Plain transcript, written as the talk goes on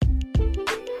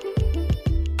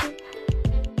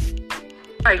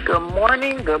right, good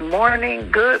morning,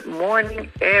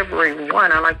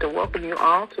 everyone. I'd like to welcome you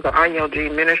all to the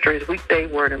ILG Ministries Weekday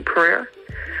Word and Prayer.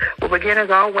 We'll begin, as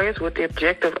always, with the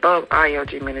objective of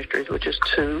ILG Ministries, which is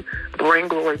to bring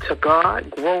glory to God,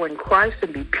 grow in Christ,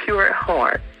 and be pure at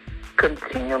heart,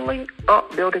 continually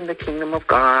upbuilding the kingdom of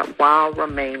God while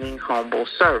remaining humble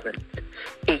servants.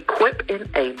 Equip,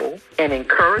 enable, and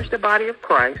encourage the body of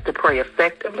Christ to pray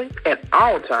effectively at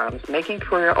all times, making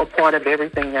prayer a part of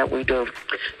everything that we do.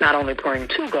 Not only praying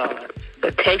to God,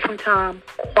 but taking time,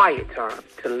 quiet time,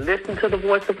 to listen to the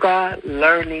voice of God,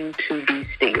 learning to be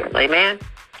still. Amen?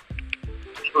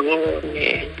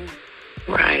 Amen.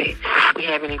 Right. We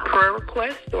have any prayer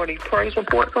requests or any praise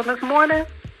reports on this morning?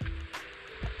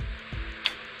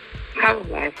 I would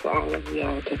like for all of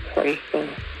y'all to pray for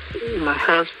my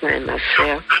husband and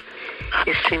myself.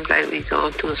 It seems like we're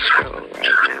going through a struggle right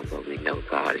now, but we know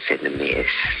God is in the midst.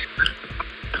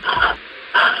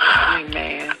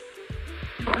 Amen.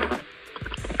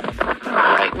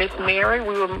 All right, Miss Mary,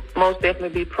 we will most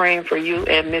definitely be praying for you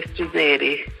and Miss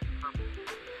Giuseppe.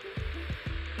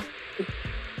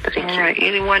 All right,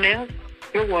 anyone else?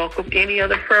 You're welcome. Any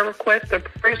other prayer requests or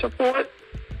praise reports?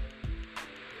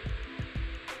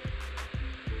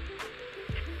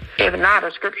 If not, a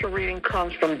scripture reading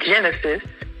comes from Genesis,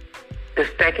 the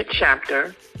 2nd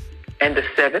chapter, and the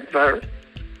 7th verse.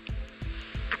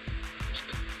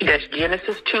 That's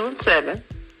Genesis 2 and 7.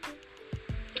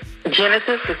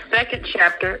 Genesis, the 2nd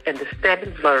chapter, and the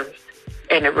 7th verse,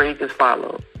 and it reads as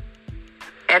follows.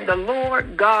 And the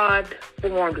Lord God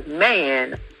formed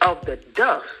man of the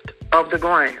dust of the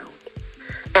ground,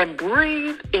 and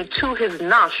breathed into his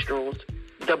nostrils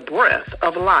the breath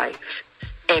of life,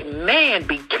 and man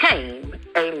became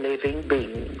a living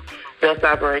being. Thus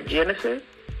I've read Genesis,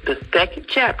 the 2nd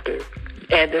chapter,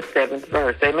 and the 7th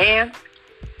verse. Amen?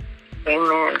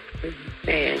 Amen.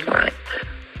 Amen. Right.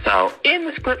 So in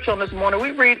the scripture on this morning,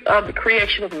 we read of the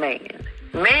creation of man.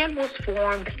 Man was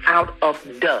formed out of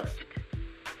dust.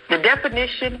 The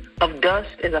definition of dust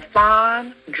is a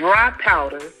fine, dry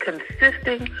powder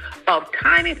consisting of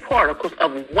tiny particles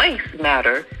of waste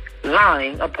matter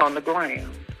lying upon the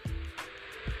ground.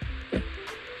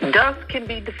 Dust can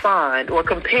be defined or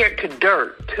compared to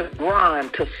dirt, to grime,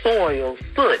 to soil,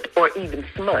 soot, or even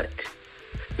smut.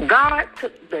 God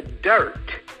took the dirt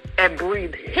and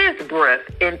breathed his breath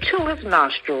into his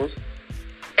nostrils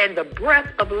and the breath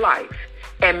of life,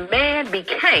 and man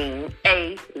became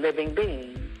a living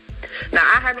being. Now,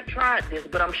 I haven't tried this,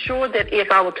 but I'm sure that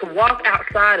if I were to walk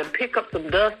outside and pick up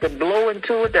some dust and blow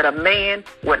into it, that a man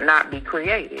would not be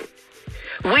created.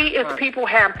 We as people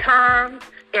have times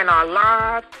in our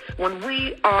lives when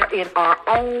we are in our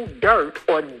own dirt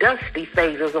or dusty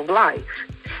phases of life.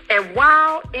 And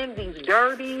while in these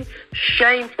dirty,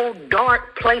 shameful,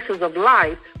 dark places of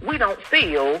life, we don't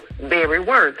feel very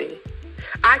worthy.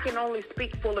 I can only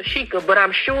speak for Lashika, but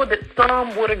I'm sure that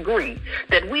some would agree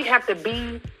that we have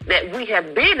been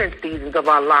in seasons of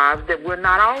our lives that we're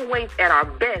not always at our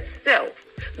best self,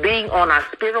 being on our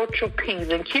spiritual P's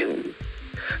and Q's.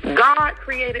 God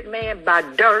created man by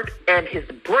dirt and his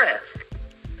breath.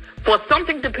 For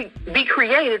something to be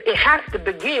created, it has to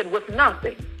begin with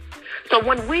nothing. So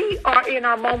when we are in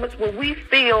our moments where we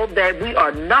feel that we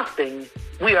are nothing,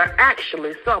 we are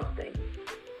actually something.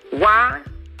 Why?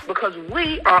 Because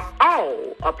we are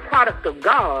all a product of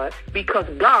God, because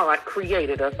God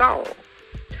created us all.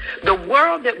 The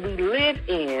world that we live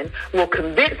in will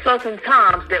convince us in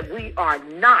times that we are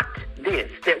not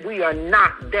this, that we are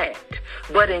not that.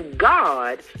 But in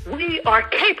God, we are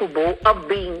capable of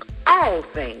being all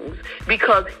things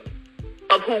because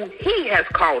of who he has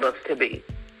called us to be.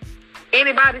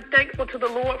 Anybody thankful to the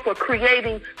Lord for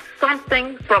creating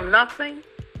something from nothing?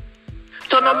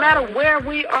 So no matter where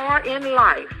we are in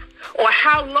life, or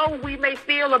how low we may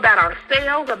feel about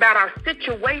ourselves, about our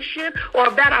situation, or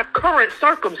about our current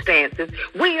circumstances,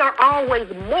 we are always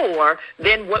more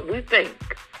than what we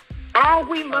think. All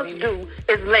we must do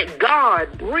is let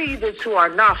God breathe into our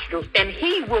nostrils, and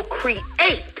he will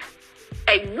create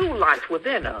a new life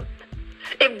within us.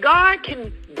 If God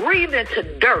can breathe into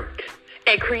dirt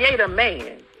and create a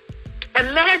man,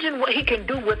 imagine what he can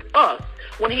do with us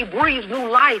when he breathes new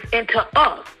life into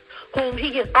us, whom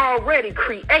he has already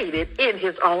created in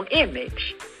his own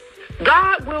image.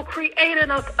 God will create in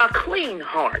us a clean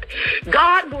heart.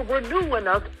 God will renew in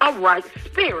us a right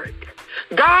spirit.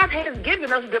 God has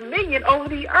given us dominion over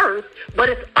the earth, but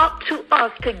it's up to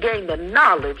us to gain the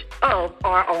knowledge of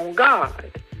our own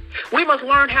God. We must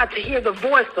learn how to hear the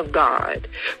voice of God.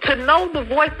 To know the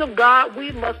voice of God,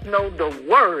 we must know the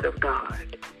word of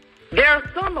God. There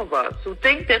are some of us who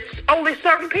think that only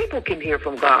certain people can hear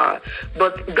from God,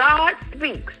 but God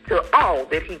speaks to all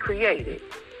that he created.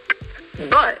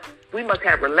 But we must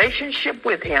have relationship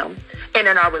with him, and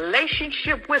in our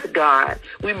relationship with God,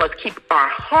 we must keep our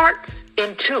hearts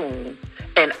in tune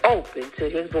and open to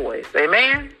his voice.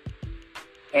 Amen?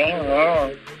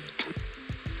 Amen.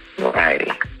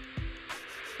 Righty.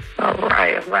 All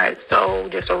right. So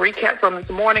just a recap from this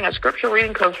morning. Our scripture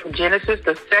reading comes from Genesis,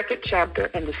 the 2nd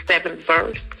chapter and the 7th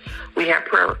verse. We have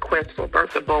prayer requests for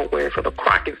Bertha Boulware, for the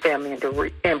Crockett family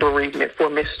and bereavement, for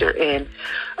Mr. and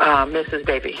Mrs.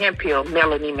 David Hemphill,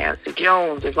 Melanie Nancy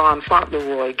Jones, Yvonne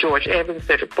Fauntleroy, George Evans,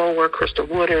 Cedric Bower, Crystal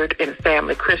Woodard and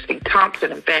family, Christy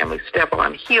Thompson and family,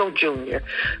 Stephon Hill Jr.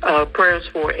 Prayers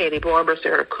for Eddie Barber,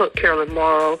 Sarah Cook, Carolyn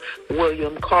Morrow,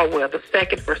 William Caldwell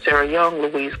II, for Sarah Young,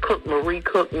 Louise Cook, Marie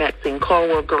Cook, Maxine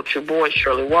Caldwell, Gertrude Boyd,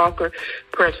 Shirley Walker.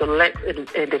 Prayers for Lex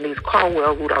and Denise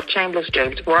Caldwell, Rudolph Chambers,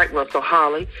 James Bright, Russell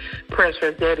Holly. Prayers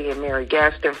for Betty and Mary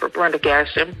Gaston, for Brenda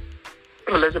Gaston,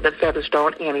 Elizabeth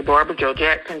Featherstone, Annie Barber, Joe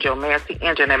Jackson, Joe Massey,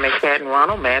 Anjanette McFadden,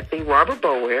 Ronald Massey, Robert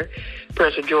Bower.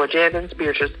 Prayers for George Evans,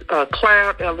 Beatrice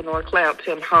Cloud, Eleanor Cloud,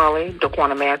 Tim Holly,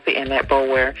 Daquana Massey, Annette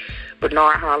Bower,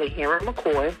 Bernard Holly, Henry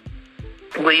McCoy,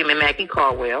 William and Maggie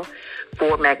Caldwell.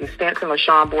 For Maggie Stenson,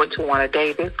 LaShawn Boyd, Tawana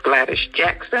Davis, Gladys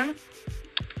Jackson,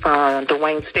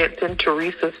 Dwayne Stetson,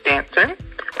 Teresa Stenson,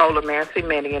 Ola Massey,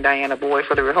 Mandy and Diana Boyd.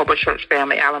 For the Rehoboth Church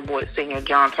family, Alan Boyd Sr.,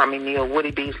 John Tommy Neal,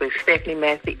 Woody Beasley, Stephanie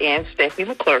Massey, and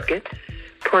Stephanie McClurkin.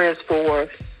 Prayers for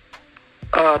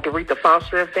Doretha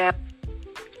Foster and family.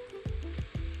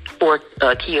 For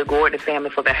Kia Gordon and family,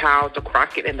 for the Howes, the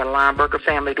Crockett and the Lineberger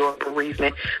family during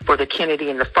bereavement. For the Kennedy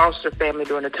and the Foster family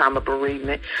during the time of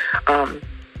bereavement.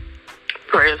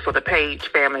 Prayers for the Page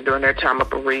family during their time of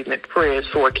bereavement. Prayers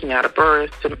for Kenyatta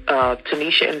Burris,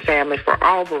 Tanisha and family, for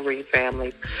all bereaved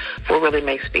families. For Willie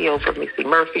Mae Steele, for Missy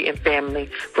Murphy and family.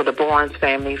 For the Barnes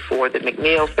family, for the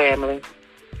McNeil family.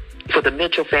 For the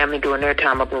Mitchell family during their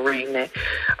time of bereavement.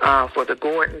 For the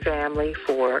Gordon family,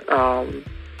 for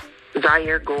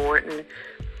Zaire Gordon,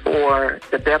 for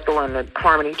the Bethel and the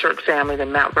Harmony Church family, the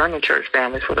Mount Vernon Church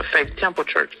family, for the Faith Temple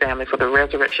Church family, for the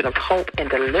Resurrection of Hope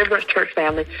and Deliverance Church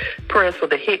family. Prayers for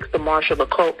the Hicks, the Marshall, the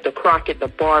Cope, the Crockett, the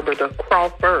Barber, the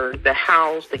Crawford, the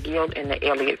Howes, the Guild, and the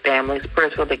Elliott families.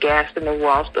 Prayers for the Gaston, the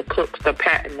Ross, the Cooks, the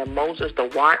Patton, the Moses, the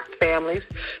Watts families.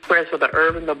 Prayers for the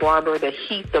Irvin, the Barber, the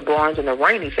Heath, the Barnes, and the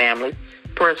Rainey families.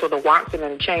 Prayers for the Watson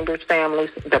and the Chambers families,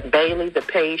 the Bailey, the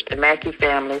Page, the Mackey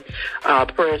family.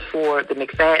 Prayers for the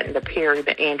McFadden, the Perry,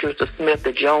 the Andrews, the Smith,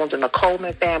 the Jones, and the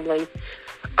Coleman families.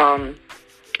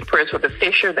 Prayers for the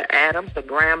Fisher, the Adams, the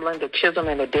Gramlin, the Chisholm,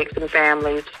 and the Dixon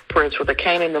families. Prayers for the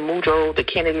Canaan, the Mujo, the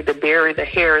Kennedy, the Berry, the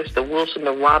Harris, the Wilson,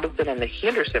 the Robinson, and the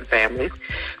Henderson families.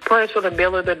 Prayers for the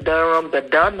Miller, the Durham, the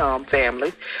Dunham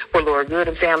families. For Laura Good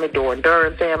and family, Doran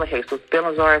Durham family, Jesus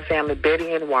Benazar and family,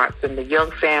 Betty and Watson, the Young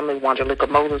family, Wanjalika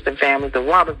Moses and family, the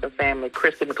Robinson family,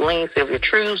 Christy McLean, Sylvia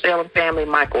Truesdale and family,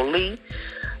 Michael Lee.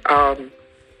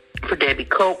 For Debbie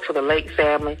Cope, for the Lake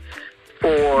family.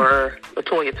 For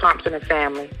Latoya Thompson and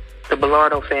family, the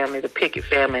Bellardo family, the Pickett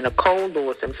family, Nicole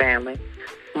Lewis and family,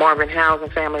 Marvin Howes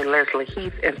and family, Leslie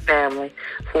Heath and family,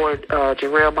 for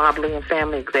Jarrell Mobley and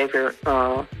family, Xavier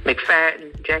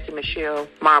McFadden, Jackie Michelle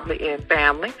Mobley and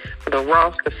family, for the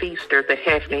Ross, the Feaster, the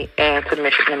Heffney, and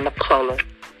Tamisha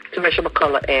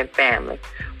McCullough and family.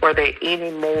 Were there any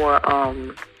more?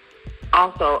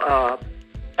 Also,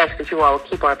 ask that you all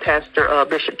keep our pastor,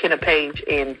 Bishop Kenneth Page,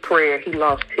 in prayer. He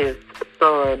lost his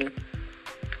son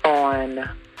on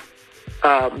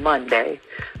Monday.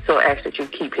 So I ask that you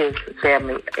keep his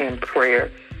family in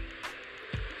prayer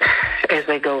as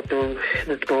they go through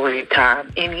this bereaved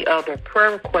time. Any other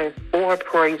prayer requests or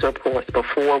praise reports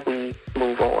before we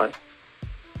move on?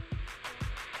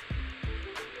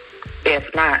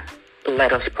 If not,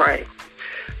 let us pray.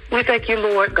 We thank you,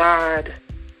 Lord God,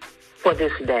 for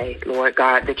this day, Lord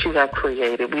God, that you have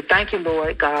created. We thank you,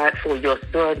 Lord God, for your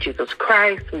Son, Jesus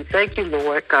Christ. We thank you,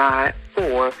 Lord God,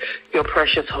 for your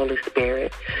precious Holy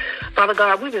Spirit. Father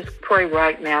God, we just pray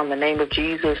right now in the name of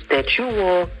Jesus that you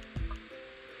will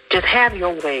just have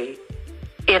your way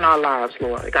in our lives,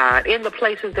 Lord God, in the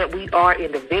places that we are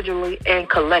individually and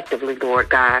collectively, Lord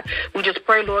God. We just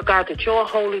pray, Lord God, that your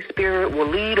Holy Spirit will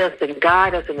lead us and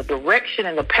guide us in the direction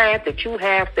and the path that you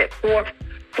have set forth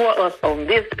for us on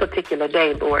this particular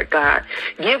day, Lord God.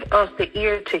 Give us the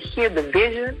ear to hear the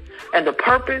vision and the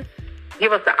purpose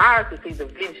Give us the eyes to see the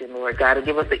vision, Lord God, and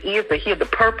give us the ears to hear the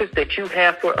purpose that you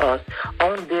have for us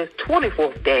on this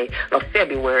 24th day of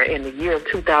February in the year of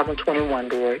 2021,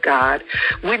 Lord God.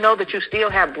 We know that you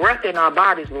still have breath in our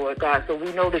bodies, Lord God, so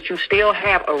we know that you still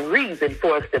have a reason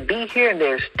for us to be here, and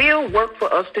there's still work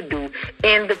for us to do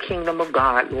in the kingdom of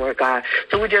God, Lord God.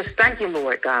 So we just thank you,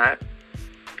 Lord God,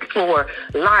 for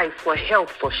life, for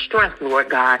health, for strength, Lord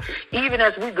God. Even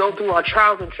as we go through our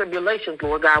trials and tribulations,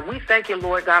 Lord God, we thank you,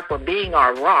 Lord God, for being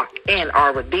our rock and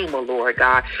our redeemer, Lord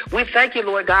God. We thank you,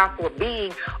 Lord God, for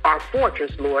being our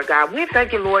fortress, Lord God. We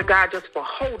thank you, Lord God, just for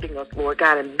holding us, Lord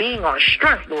God, and being our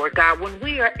strength, Lord God, when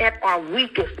we are at our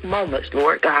weakest moments,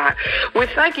 Lord God. We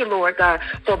thank you, Lord God,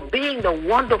 for being the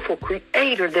wonderful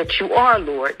creator that you are,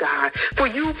 Lord God. For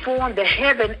you formed the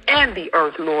heaven and the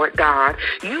earth, Lord God.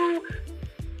 You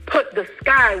put the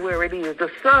sky where it is,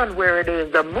 the sun where it is,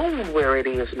 the moon where it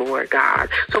is, Lord God.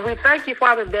 So we thank you,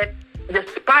 Father, that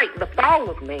despite the fall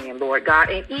of man, Lord God,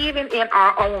 and even in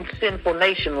our own sinful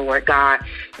nation, Lord God,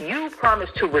 you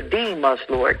promised to redeem us,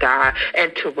 Lord God,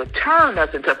 and to return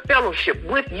us into fellowship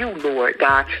with you, Lord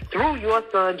God, through your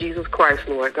Son, Jesus Christ,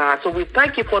 Lord God. So we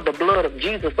thank you for the blood of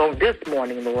Jesus on this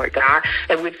morning, Lord God,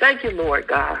 and we thank you, Lord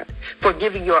God, for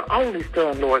giving your only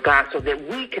Son, Lord God, so that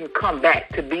we can come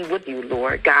back to be with you,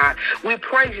 Lord God. We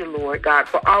praise you, Lord God,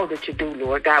 for all that you do,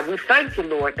 Lord God. We thank you,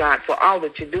 Lord God, for all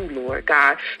that you do, Lord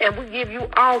God, and we give you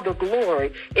all the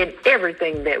glory in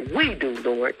everything that we do,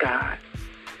 Lord God.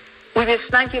 We just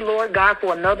thank you, Lord God,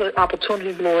 for another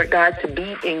opportunity, Lord God, to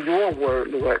be in your word,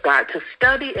 Lord God, to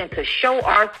study and to show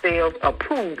ourselves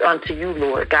approved unto you,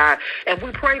 Lord God. And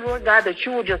we pray, Lord God, that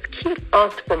you will just keep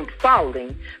us from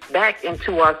falling back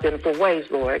into our sinful ways,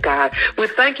 Lord God. We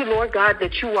thank you, Lord God,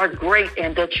 that you are great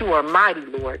and that you are mighty,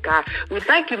 Lord God. We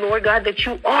thank you, Lord God, that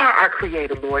you are our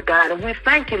creator, Lord God. And we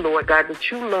thank you, Lord God,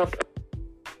 that you love us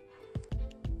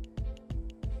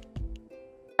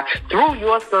through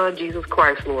your Son, Jesus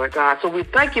Christ, Lord God. So we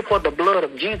thank you for the blood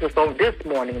of Jesus on this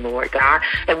morning, Lord God.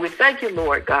 And we thank you,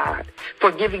 Lord God,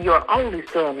 for giving your only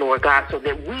Son, Lord God, so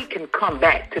that we can come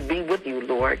back to be with you,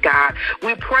 Lord God.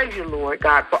 We praise you, Lord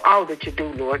God, for all that you do,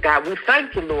 Lord God. We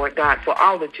thank you, Lord God, for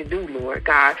all that you do, Lord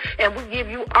God. And we give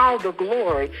you all the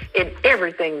glory in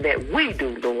everything that we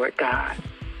do, Lord God.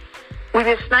 We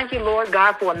just thank you, Lord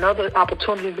God, for another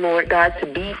opportunity, Lord God, to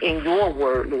be in your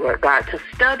word, Lord God, to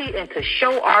study and to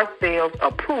show ourselves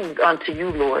approved unto you,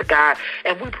 Lord God.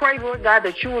 And we pray, Lord God,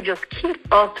 that you will just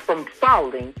keep us from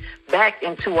falling back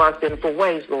into our sinful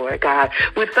ways, Lord God.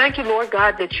 We thank you, Lord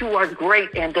God, that you are great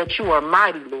and that you are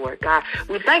mighty, Lord God.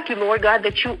 We thank you, Lord God,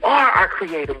 that you are our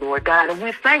creator, Lord God. And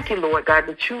we thank you, Lord God,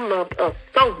 that you loved us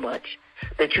so much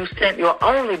that you sent your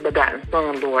only begotten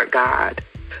Son, Lord God,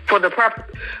 for the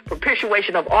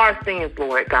propitiation of our sins,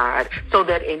 Lord God, so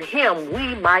that in him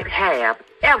we might have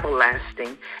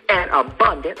everlasting and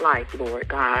abundant life, Lord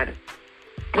God.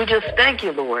 We just thank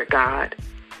you, Lord God,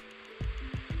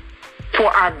 for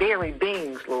our very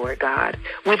beings, Lord God.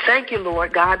 We thank you,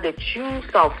 Lord God, that you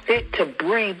saw fit to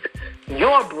breathe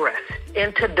your breath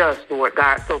into dust, Lord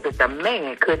God, so that the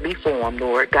man could be formed,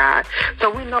 Lord God. So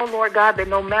we know, Lord God, that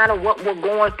no matter what we're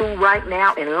going through right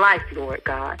now in life, Lord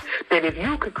God, that if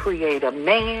you could create a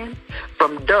man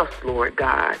from dust, Lord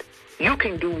God, you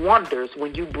can do wonders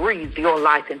when you breathe your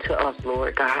life into us,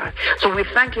 Lord God. So we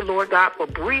thank you, Lord God, for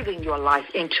breathing your life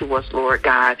into us, Lord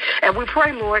God. And we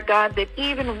pray, Lord God, that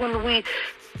even when we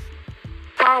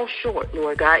fall short,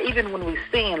 Lord God, even when we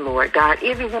sin, Lord God,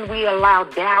 even when we allow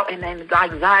doubt and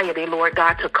anxiety, Lord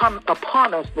God, to come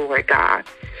upon us, Lord God,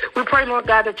 we pray, Lord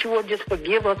God, that you will just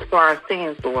forgive us for our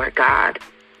sins, Lord God,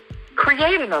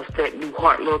 creating us that new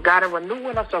heart, Lord God, and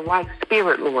renewing us a right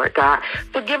spirit, Lord God.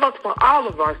 Forgive us for all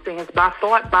of our sins by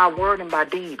thought, by word, and by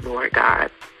deed, Lord God.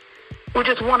 We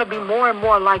just want to be more and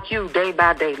more like you day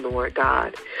by day, Lord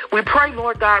God. We pray,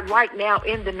 Lord God, right now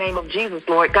in the name of Jesus,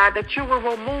 Lord God, that you will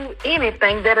remove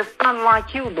anything that is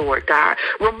unlike you, Lord God.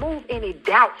 Remove any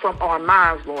doubt from our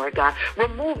minds, Lord God.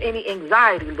 Remove any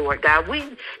anxiety, Lord God. We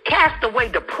cast away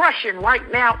depression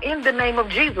right now in the name of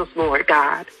Jesus, Lord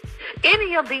God.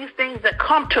 Any of these things that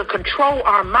come to control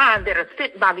our mind that are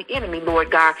sent by the enemy, Lord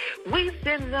God, we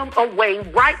send them away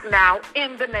right now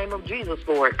in the name of Jesus,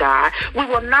 Lord God. We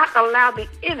will not allow the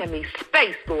enemy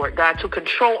space, Lord God, to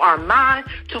control our mind,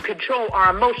 to control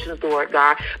our emotions, Lord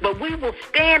God. But we will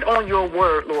stand on your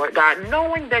word, Lord God,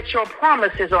 knowing that your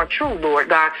promises are true, Lord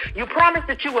God. You promise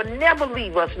that you will never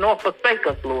leave us nor forsake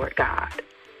us, Lord God.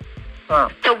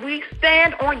 So we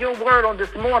stand on your word on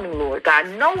this morning, Lord God,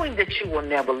 knowing that you will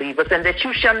never leave us and that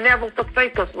you shall never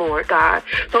forsake us, Lord God.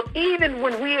 So even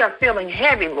when we are feeling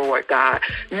heavy, Lord God,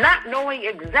 not knowing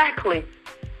exactly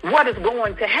what is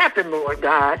going to happen, Lord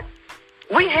God,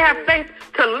 We have faith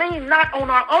to lean not on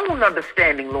our own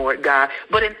understanding, Lord God,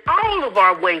 but in all of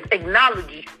our ways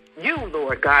acknowledge you,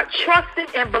 Lord God, trusting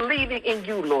and believing in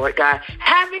you, Lord God,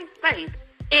 having faith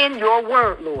in your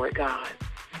word, Lord God.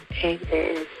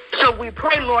 Amen. So we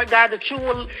pray, Lord God, that you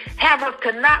will have us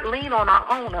to not lean on our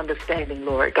own understanding,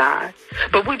 Lord God,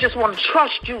 but we just want to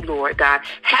trust you, Lord God.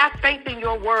 Have faith in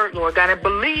your word, Lord God, and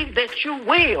believe that you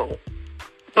will.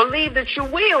 Believe that you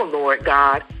will, Lord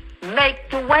God, make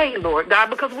the way, Lord God,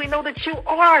 because we know that you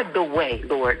are the way,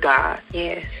 Lord God.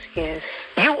 Yes, yes.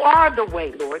 You are the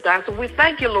way, Lord God. So we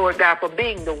thank you, Lord God, for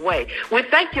being the way. We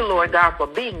thank you, Lord God, for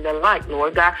being the light,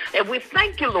 Lord God. And we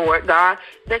thank you, Lord God,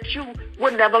 that you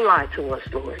will never lie to us,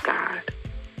 Lord God.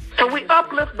 So we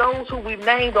uplift those who we've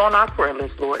named on our prayer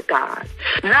list, Lord God.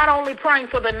 Not only praying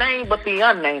for the name, but the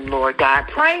unnamed, Lord God.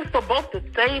 Praying for both the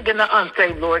saved and the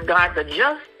unsaved, Lord God, the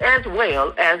just as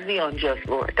well as the unjust,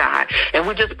 Lord God. And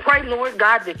we just pray, Lord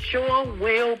God, that your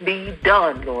will be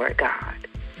done, Lord God.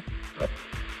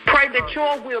 Pray that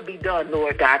your will be done,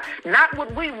 Lord God. Not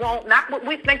what we want, not what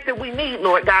we think that we need,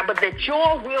 Lord God, but that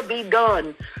your will be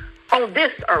done on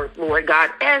this earth, Lord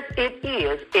God, as it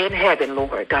is in heaven,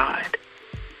 Lord God.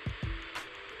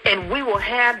 And we will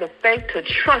have the faith to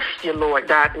trust you, Lord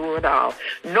God, through it all,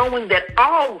 knowing that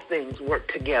all things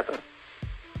work together.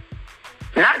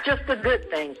 Not just the good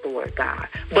things, Lord God,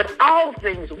 but all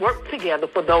things work together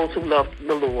for those who love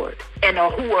the Lord and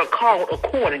who are called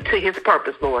according to his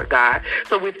purpose, Lord God.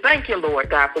 So we thank you, Lord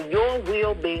God, for your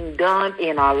will being done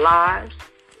in our lives.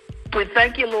 We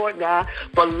thank you, Lord God,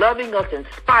 for loving us in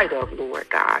spite of, Lord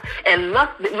God, and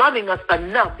loving us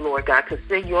enough, Lord God, to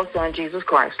send your son, Jesus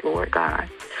Christ, Lord God.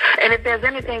 And if there's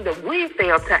anything that we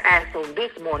fail to ask on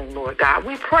this morning, Lord God,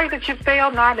 we pray that you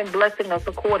fail not in blessing us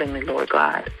accordingly, Lord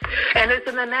God. And it's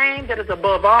in the name that is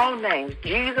above all names,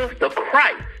 Jesus the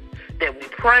Christ, that we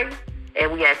pray,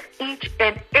 and we ask each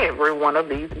and every one of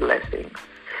these blessings.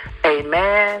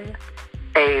 Amen,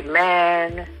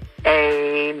 amen,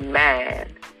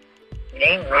 amen.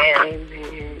 Amen.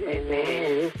 Amen.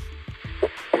 Amen.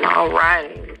 All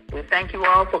right. We thank you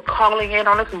all for calling in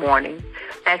on this morning.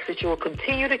 Ask that you will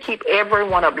continue to keep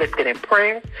everyone uplifted in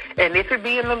prayer. And if it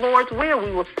be in the Lord's will,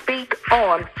 we will speak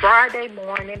on Friday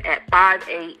morning at 5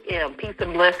 a.m. Peace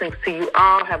and blessings to you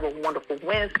all. Have a wonderful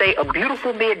Wednesday, a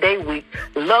beautiful midday week.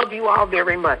 Love you all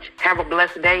very much. Have a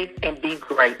blessed day and be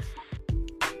great.